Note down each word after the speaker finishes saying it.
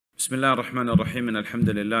بسم الله الرحمن الرحيم. إن الحمد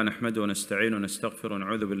لله نحمده ونستعينه ونستغفره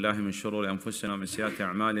ونعوذ بالله من شرور أنفسنا ومن سيئات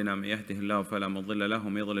أعمالنا. من يهده الله فلا مضل له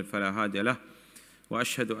ومن يضلل فلا هادي له،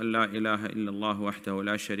 وأشهد أن لا إله إلا الله وحده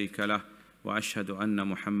لا شريك له، وأشهد أن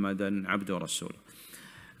محمدا عبده ورسوله.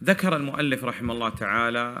 ذكر المؤلف رحمه الله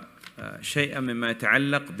تعالى شيئا مما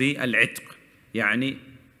يتعلق بالعتق، يعني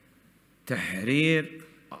تحرير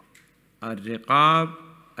الرقاب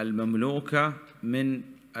المملوكة من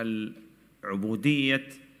العبودية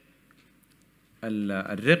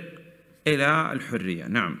الرق إلى الحرية.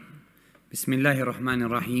 نعم. بسم الله الرحمن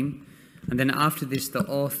الرحيم. And then after this the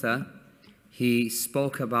author he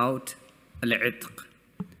spoke about al-itq,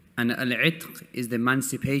 and al-itq is the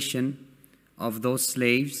emancipation of those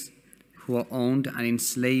slaves who are owned and in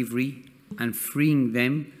slavery and freeing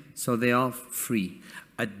them so they are free.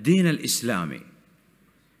 الدين الإسلامي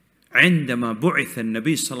عندما بعث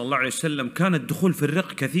النبي صلى الله عليه وسلم كان الدخول في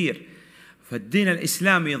الرق كثير، فالدين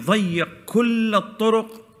الإسلامي ضيق كل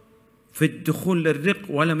الطرق في الدخول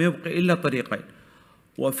للرق ولم يبق إلا طريقين،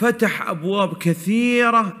 وفتح أبواب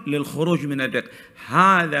كثيرة للخروج من الرق.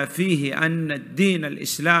 هذا فيه أن الدين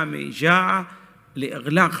الإسلامي جاء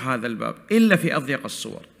لإغلاق هذا الباب إلا في أضيق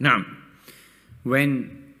الصور. نعم. When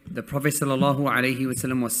the Prophet sallallahu alaihi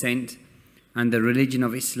wasallam was sent and the religion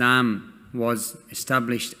of Islam was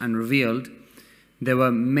established and revealed, there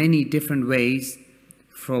were many different ways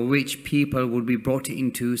for which people would be brought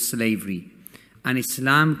into slavery. And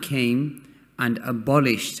Islam came and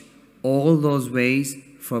abolished all those ways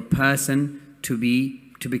for a person to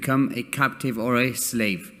become a captive or a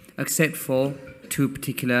slave, except for two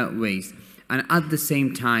particular ways. And at the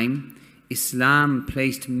same time, Islam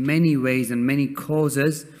placed many ways and many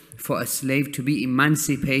causes for a slave to be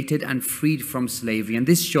emancipated and freed from slavery. And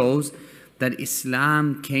this shows that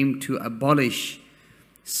Islam came to abolish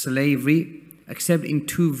slavery except in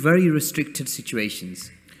two very restricted situations.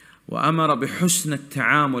 وأمر بحسن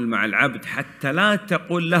التعامل مع العبد حتى لا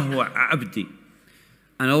تقول له عبدي.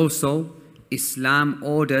 And also Islam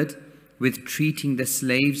ordered with treating the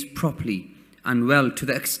slaves properly and well, to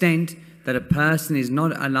the extent that a person is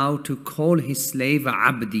not allowed to call his slave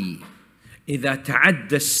عبدي. إذا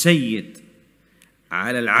تعدى السيد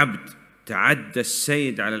على العبد، تعدى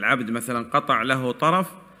السيد على العبد، مثلا قطع له طرف،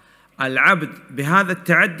 العبد بهذا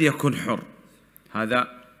التعدي يكون حر. هذا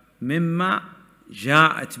مما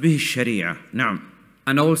جاءت به الشريعة. نعم.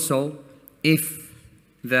 And also, if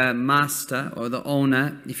the master or the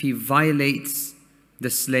owner, if he violates the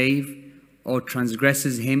slave or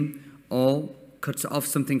transgresses him or cuts off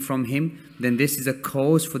something from him, then this is a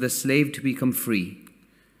cause for the slave to become free.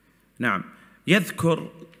 نعم. يذكر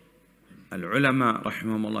العلماء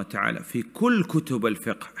رحمهم الله تعالى في كل كتب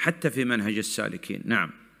الفقه حتى في منهج السالكين. نعم.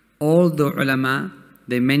 All the ulama,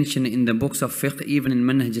 they mention in the books of fiqh, even in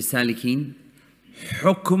Manhaj Salikin,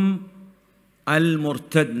 حكم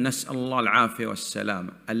المرتد، نسأل الله العافية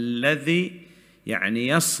والسلامة، الذي يعني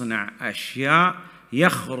يصنع أشياء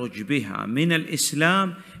يخرج بها من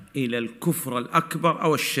الإسلام إلى الكفر الأكبر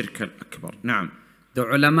أو الشرك الأكبر. نعم. The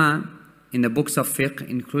ulama in the books of fiqh,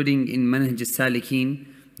 including in Manhaj Salikin,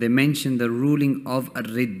 they mention the ruling of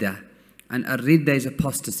ar-ridda. And ar-ridda is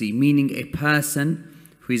apostasy, meaning a person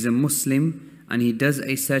who is a Muslim and he does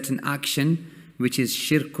a certain action which is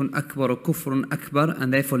shirkun akbar or kufrun akbar,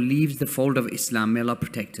 and therefore leaves the fold of Islam. May Allah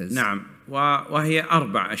protect us. نعم. وهي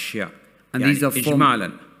أربع أشياء. And يعني these are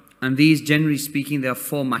إجمالا. And these, generally speaking, there are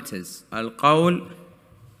four matters. القول،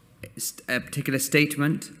 a particular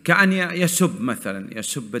statement. كأن يسب مثلا،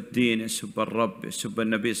 يسب الدين، يسب الرب، يسب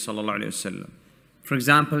النبي صلى الله عليه وسلم. For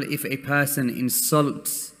example, if a person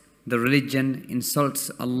insults the religion,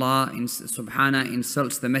 insults Allah, subhana,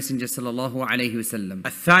 insults the Messenger sallallahu alayhi wasallam.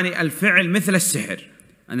 الثاني الفعل مثل السحر.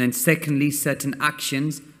 And then secondly, certain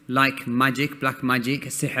actions like magic, black magic,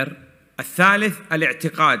 sihr. الثالث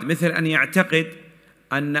الاعتقاد، مثل أن يعتقد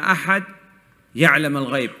أن أحد يعلم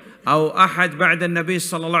الغيب، أو أحد بعد النبي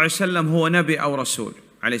صلى الله عليه وسلم هو نبي أو رسول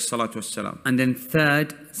عليه الصلاة والسلام. And then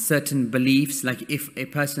third, certain beliefs, like if a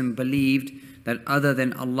person believed that other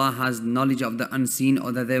than Allah has knowledge of the unseen,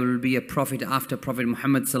 or that there will be a prophet after Prophet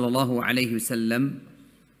Muhammad sallallahu alayhi wasallam.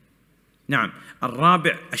 نعم.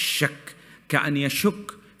 الرابع الشك، كأن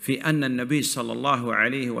يشك في أن النبي صلى الله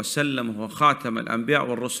عليه وسلم هو خاتم الأنبياء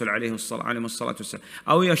والرسل عليهم الصلاة والسلام،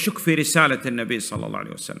 أو يشك في رسالة النبي صلى الله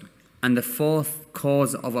عليه وسلم. And the fourth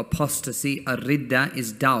cause of apostasy, ar-ridda,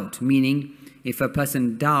 is doubt, meaning if a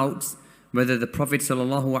person doubts whether the Prophet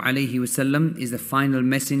sallallahu alaihi wasallam is the final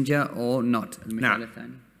messenger or not. نعم.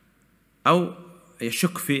 أو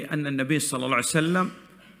يشك في أن النبي صلى الله عليه وسلم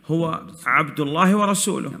هو عبد الله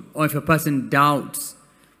ورسوله. Or if a person doubts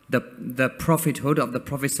the prophethood of the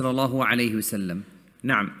Prophet sallallahu alaihi wasallam.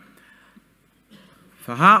 نعم.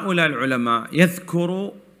 فهؤلاء العلماء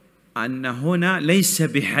يذكروا أن هنا ليس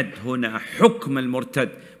بحد، هنا حكم المرتد.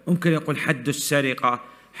 ممكن يقول حد السرقة،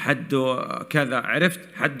 حد كذا، عرفت،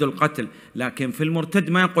 حد القتل، لكن في المرتد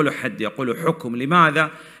ما يقول حد، يقول حكم.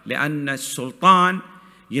 لماذا؟ لأن السلطان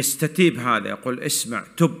يستتيب هذا، يقول اسمع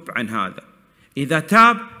تب عن هذا، إذا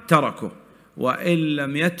تاب تركه، وإن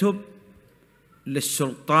لم يتب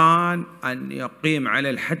للسلطان أن يقيم عليه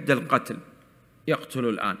الحد القتل، يقتل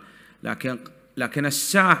الآن. لكن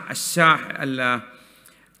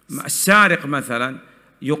السارق مثلا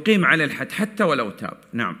يقيم عليه الحد حتى ولو تاب.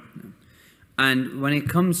 نعم. And when it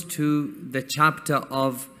comes to the chapter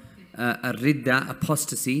of Ridda,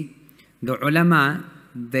 apostasy, the ulama,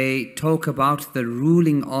 they talk about the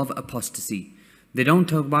ruling of apostasy. They don't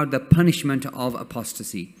talk about the punishment of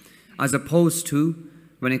apostasy. As opposed to,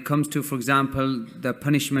 when it comes to, for example, the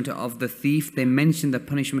punishment of the thief, they mention the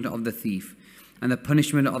punishment of the thief. And the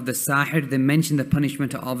punishment of the sahir, they mention the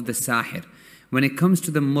punishment of the sahir. When it comes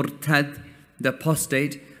to the murtad, the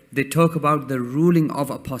apostate, they talk about the ruling of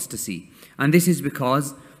apostasy. And this is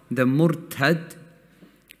because the murtad,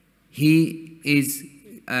 he is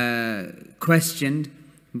questioned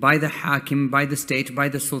by the hakim, by the state, by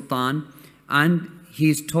the sultan, and he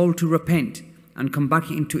is told to repent and come back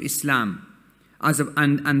into Islam.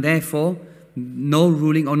 And therefore, no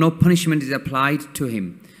ruling or no punishment is applied to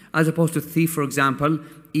him. As opposed to thief, for example,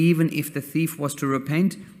 even if the thief was to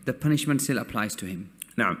repent, the punishment still applies to him.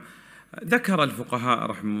 نعم. ذكر الفقهاء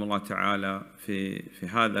رحمه الله تعالى في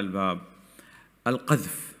هذا الباب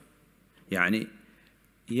القذف، يعني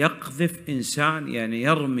يقذف إنسان، يعني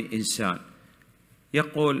يرمي إنسان،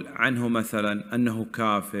 يقول عنه مثلا أنه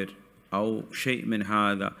كافر أو شيء من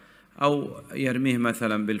هذا، أو يرميه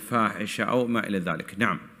مثلا بالفاحشة أو ما إلى ذلك.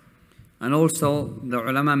 نعم. And also the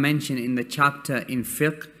ulama mention in the chapter in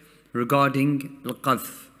fiqh regarding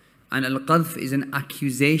al-qadhf. And al-qadhf is an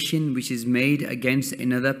accusation which is made against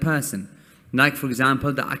another person. Like, for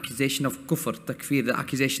example, the accusation of kufr, takfir, the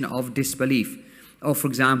accusation of disbelief. Or, for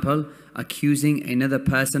example, accusing another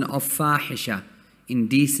person of fahisha,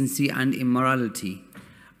 indecency and immorality.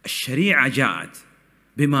 الشريعة جاءت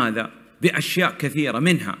بماذا؟ بأشياء كثيرة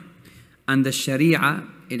منها. And the Sharia,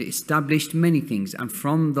 it established many things. And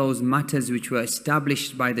from those matters which were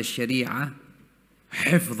established by the Sharia,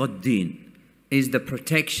 حفظ الدين, is the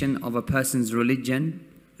protection of a person's religion.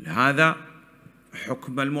 هذا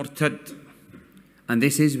حكم المرتد. And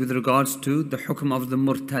this is with regards to the hukm of the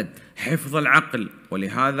murtad. حفظ العقل,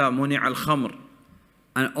 ولهذا منع الخمر.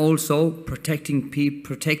 And also protecting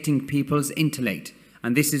people's intellect.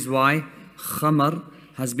 And this is why khamr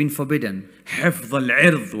has been forbidden. حفظ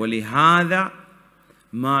العرض, ولهذا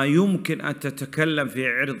ما يمكن أن تتكلم في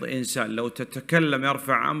عرض إنسان، لو تتكلم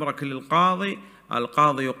يرفع أمرك للقاضي،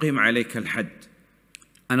 القاضي يقيم عليك الحد.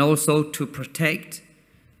 And also to protect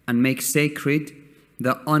and make sacred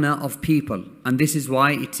the honor of people. And this is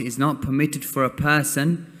why it is not permitted for a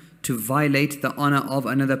person to violate the honor of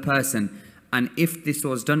another person. And if this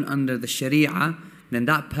was done under the Sharia, then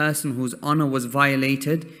that person whose honor was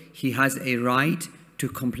violated, he has a right to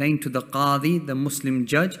complain to the qadi, the Muslim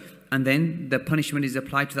judge, and then the punishment is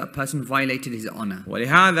applied to that person who violated his honor.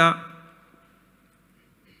 ولهذا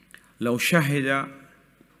لو شهد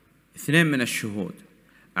اثنين من الشهود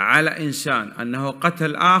على إنسان أنه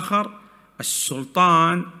قتل آخر،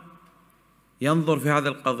 السلطان ينظر في هذه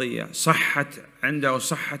القضية، عنده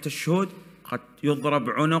صحة الشهود، قد يضرب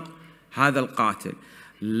عنق هذا القاتل.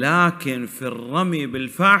 لكن في الرمي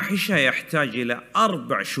بالفاحشة يحتاج إلى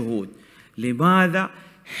 4 شهود. لماذا؟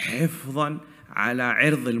 حفظا على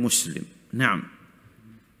عرض المسلم. نعم.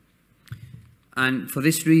 And for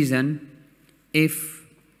this reason, if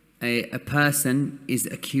a person is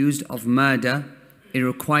accused of murder, it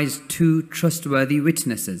requires 2 trustworthy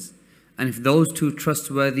witnesses. And if those 2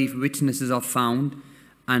 trustworthy witnesses are found,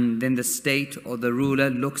 and then the state or the ruler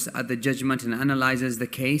looks at the judgment and analyzes the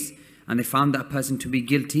case, and they found that person to be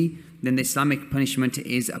guilty, then the Islamic punishment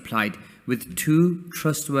is applied with 2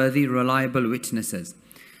 trustworthy, reliable witnesses.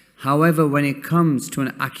 However, when it comes to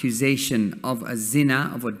an accusation of a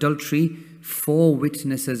zina, of adultery, 4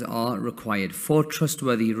 witnesses are required. 4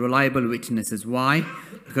 trustworthy, reliable witnesses. Why?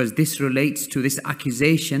 Because this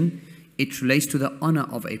accusation, it relates to the honor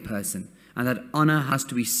of a person. And that honor has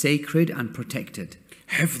to be sacred and protected.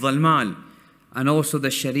 حفظ المال. And also the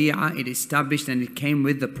Sharia, it established and it came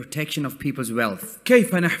with the protection of people's wealth.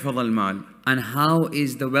 كيف نحفظ المال؟ And how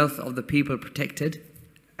is the wealth of the people protected?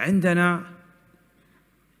 عندنا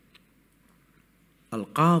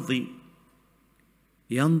القاضي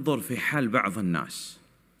ينظر في حال بعض الناس.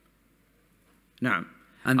 نعم.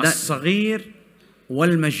 الصغير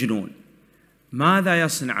والمجنون. ماذا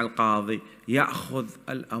يصنع القاضي؟ يأخذ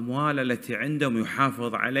الأموال التي عندهم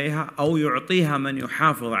يحافظ عليها أو يعطيها من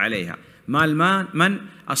يحافظ عليها. مال من؟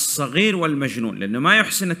 الصغير والمجنون، لأنه ما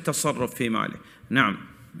يحسن التصرف في ماله. نعم.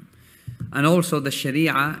 And also the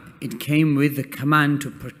Sharia, it came with the command to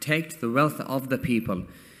protect the wealth of the people.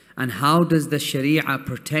 And how does the Sharia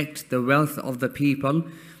protect the wealth of the people?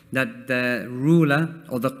 That the ruler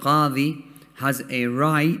or the Qadi has a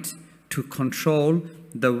right to control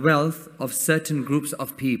the wealth of certain groups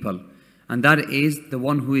of people. And that is the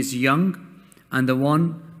one who is young and the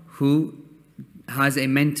one who has a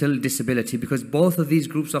mental disability. Because both of these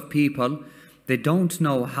groups of people, they don't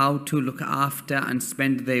know how to look after and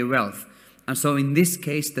spend their wealth. And so in this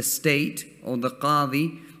case, the state or the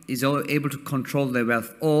Qadi is able to control their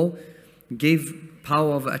wealth or give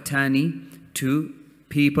power of attorney to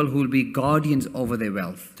people who will be guardians over their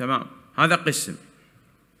wealth. تمام. هذا قسم.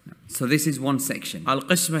 So this is one section.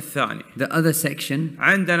 القسم الثاني. The other section.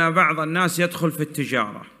 عندنا بعض الناس يدخل في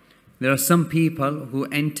التجارة. There are some people who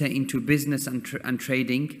enter into business and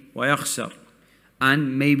trading. ويخسر.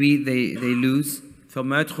 And maybe they lose.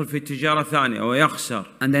 ثم يدخل في تجارة ثانية ويخسر.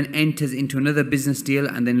 And then enters into another business deal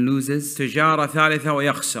and then loses. تجارة ثالثة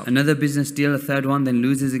ويخسر. Another business deal, a third one, then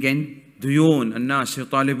loses again. ديون الناس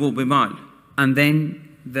يطالبوه بمال. And then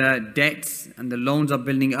the debts and the loans are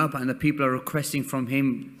building up and the people are requesting from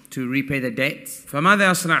him to repay the debts.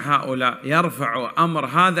 فماذا يصنع هؤلاء؟ يرفع أمر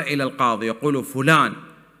هذا إلى القاضي، يقول فلان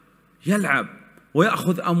يلعب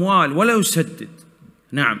ويأخذ أموال ولا يسدد.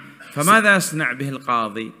 نعم. فماذا يصنع به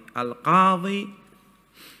القاضي؟ القاضي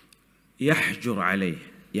يحجر عليه،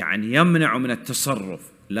 يعني يمنع من التصرف،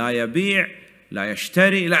 لا يبيع لا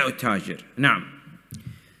يشتري لا يتاجر. نعم.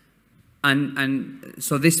 And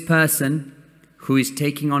so this person who is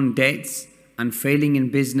taking on debts and failing in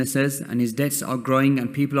businesses and his debts are growing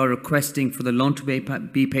and people are requesting for the loan to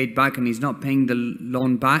be paid back and he's not paying the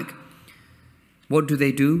loan back, what do?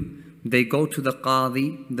 They go to the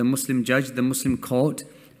Qadi, the Muslim judge, the Muslim court,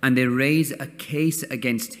 and they raise a case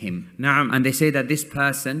against him. نعم. And they say that this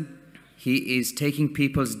person, he is taking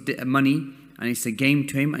people's money and it's a game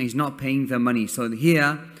to him and he's not paying the money. So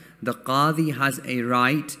here the Qadi has a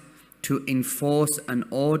right to enforce an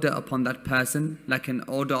order upon that person, like an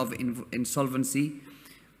order of insolvency,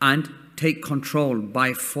 and take control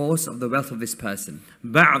by force of the wealth of this person.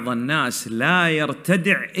 بعض الناس لا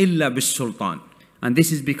يرتدع إلا بالسلطان. And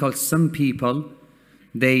this is because some people,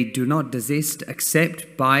 they do not desist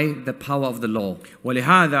except by the power of the law.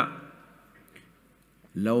 ولهذا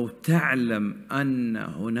لو تعلم أن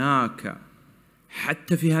هناك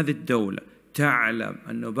حتى في هذه الدولة تعلم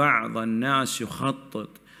أن بعض الناس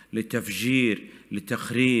يخطط لتفجير،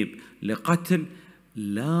 لتخريب، لقتل،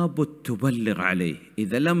 لابد تبلغ عليه.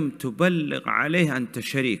 إذا لم تبلغ عليه أنت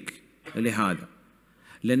شريك لهذا،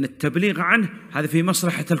 لأن التبليغ عنه هذا في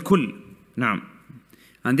مصلحة الكل. نعم.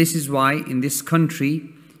 And this is why in this country,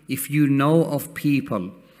 if you know of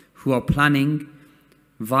people who are planning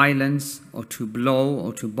violence or to blow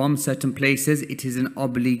or to bomb certain places, it is an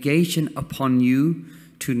obligation upon you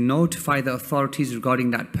to notify the authorities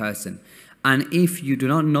regarding that person. And if you do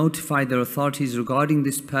not notify the authorities regarding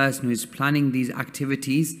this person who is planning these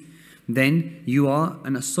activities, then you are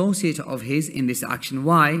an associate of his in this action.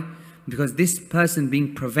 Why? Because this person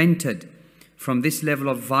being prevented from this level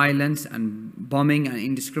of violence and bombing and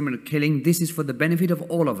indiscriminate killing, this is for the benefit of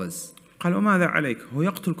all of us. قال وماذا عليك؟ هو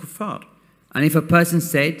يقتل كفار. And if a person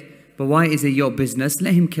said, but why is it your business?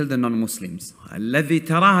 Let him kill the non-Muslims. الذي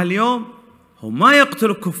تراه اليوم هو ما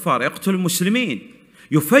يقتل الكفار، يقتل المسلمين.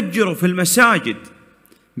 يفجر في المساجد.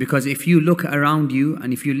 Because if you look around you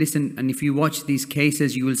and if you listen and if you watch these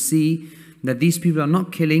cases, you will see that these people are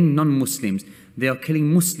not killing non-Muslims. They are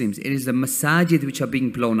killing Muslims. It is the masajid which are being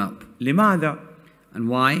blown up. لماذا؟ And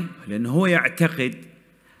why? لأنه هو يعتقد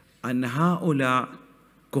أن هؤلاء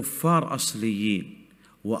كفار أصليين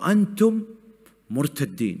وأنتم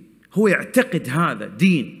مرتدين. هو يعتقد هذا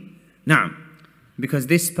دين. نعم. Because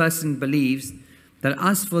this person believes that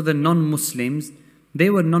as for the non-Muslims, they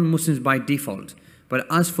were non-Muslims by default. But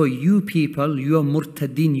as for you people, you are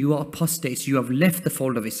murtadin, you are apostates, you have left the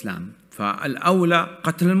fold of Islam. فالأولى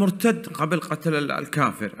قتل المرتد قبل قتل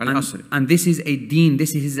الكافر الأصلي. And this is a deen,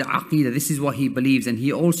 this is his aqidah, this is what he believes. And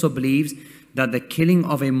he also believes that the killing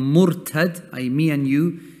of a murtad, i.e. me and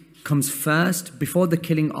you, comes first before the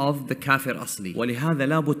killing of the kafir asli. ولهذا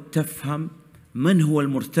لابد تفهم من هو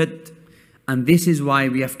المرتد. And this is why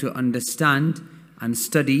we have to understand and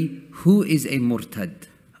study who is a murtad.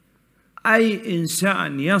 أي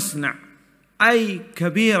إنسان يصنع أي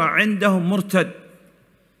كبيرة عنده مرتد.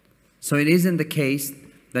 So it isn't the case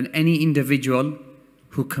that any individual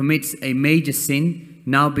who commits a major sin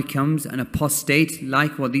now becomes an apostate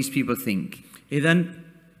like what these people think. إذن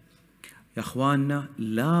يا أخواننا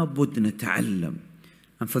لابد نتعلم.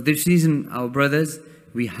 And for this reason, our brothers,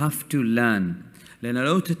 we have to learn. لأن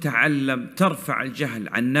لو تتعلم ترفع الجهل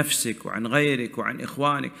عن نفسك وعن غيرك وعن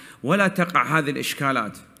إخوانك ولا تقع هذه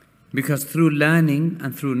الإشكالات. Because through learning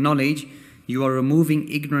and through knowledge, you are removing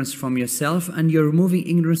ignorance from yourself and you're removing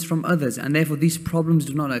ignorance from others, and therefore these problems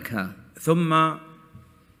do not occur. ثم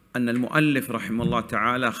أن المؤلف رحمه الله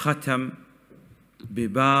تعالى ختم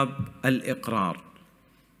بباب الإقرار.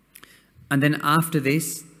 And then after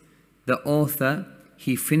this, the author,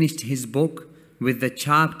 he finished his book with the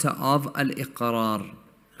chapter of Al-Iqrar.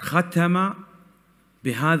 ختم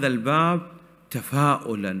بهذا الباب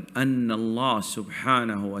تفاؤلا أن الله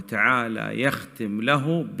سبحانه وتعالى يختم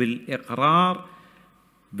له بالإقرار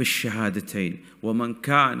بالشهادتين، ومن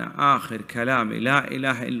كان آخر كلام لا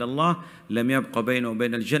إله إلا الله لم يبق بينه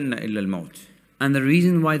وبين الجنة إلا الموت. And the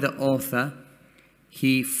reason why the author,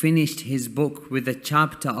 he finished his book with the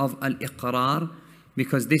chapter of Al-Iqrar,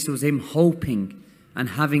 because this was him hoping and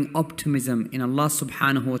having optimism in Allah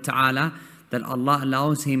subhanahu wa ta'ala that Allah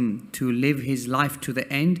allows him to live his life to the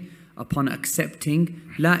end upon accepting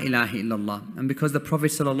La ilaha illallah. And because the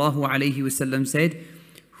Prophet sallallahu alaihi wasallam said,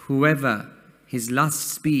 whoever his last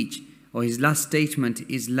speech or his last statement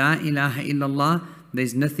is La ilaha illallah, there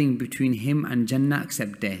is nothing between him and Jannah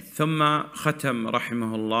except death. ثم ختم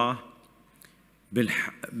رحمه الله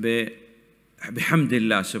بحمد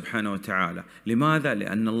الله سبحانه وتعالى. لماذا؟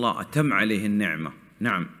 لأن الله أتم عليه النعمة.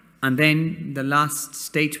 نعم. And then the last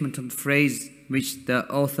statement of the phrase which the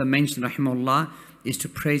author mentioned rahimahullah is to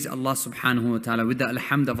praise Allah subhanahu wa ta'ala with the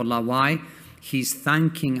alhamd of Allah. Why? He's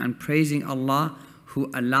thanking and praising Allah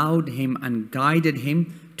who allowed him and guided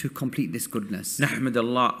him to complete this goodness. نحمد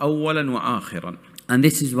الله أولا وآخرا. And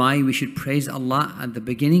this is why we should praise Allah at the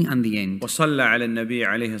beginning and the end. وصلى على النبي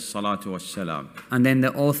عليه الصلاة والسلام. And then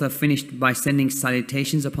the author finished by sending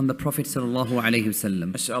salutations upon the Prophet sallallahu alayhi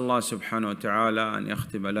wasallam. أسأل الله سبحانه وتعالى أن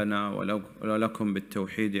يختم لنا ولكم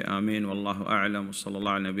بالتوحيد آمين والله أعلم وصلى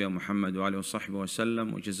الله على نبينا محمد وآله وصحبه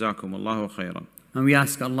وسلم وجزاكم الله خيرا. And we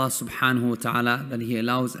ask Allah subhanahu wa ta'ala that He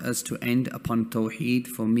allows us to end upon Tawheed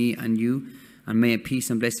for me and you, and may peace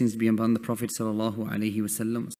and blessings be upon the Prophet sallallahu alayhi wasallam.